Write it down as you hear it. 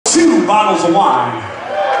bottles of wine.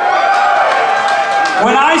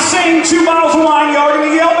 When I sing 2 bottles of wine, y'all are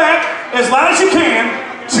going to yell back as loud as you can,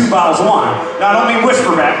 2 bottles of wine. Now, I don't mean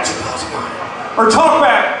whisper back, 2 bottles of wine. Or talk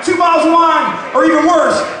back, 2 bottles of wine. Or even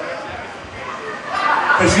worse,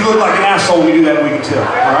 because you look like an asshole when you do that, we can tell,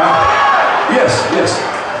 all right? Yes, yes.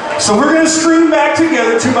 So we're going to scream back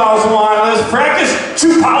together, 2 bottles of wine. Let's practice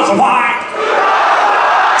 2 bottles of wine.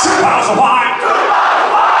 2 bottles of wine.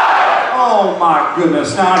 Oh my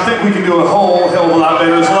goodness. Now I think we can do a whole hell of a lot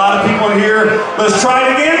better. There's a lot of people in here. Let's try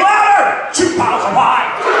it again. Louder! 2 bottles of wine.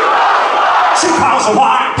 2 bottles of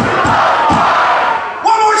wine.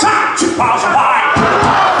 One more time. 2 bottles of wine.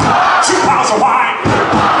 2 bottles of wine.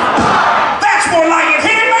 That's more like it.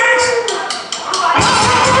 Hit it, Max.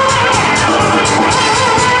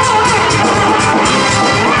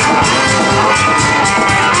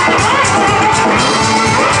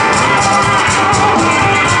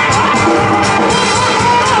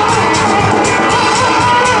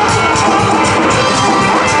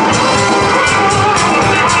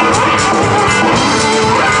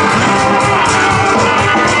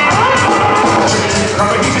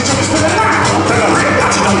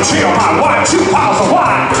 Chill, my wife, 2 bottles of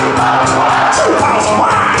wine. 2 bottles of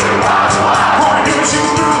wine. Boy, give it you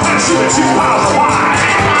through and shoot it, 2 bottles of wine.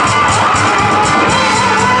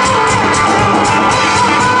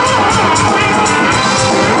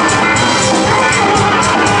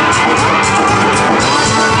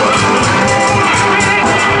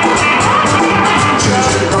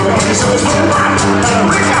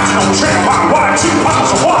 Chill, my wife, 2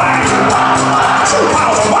 bottles of wine. 2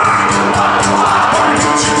 bottles of wine.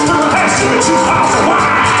 2 bottles.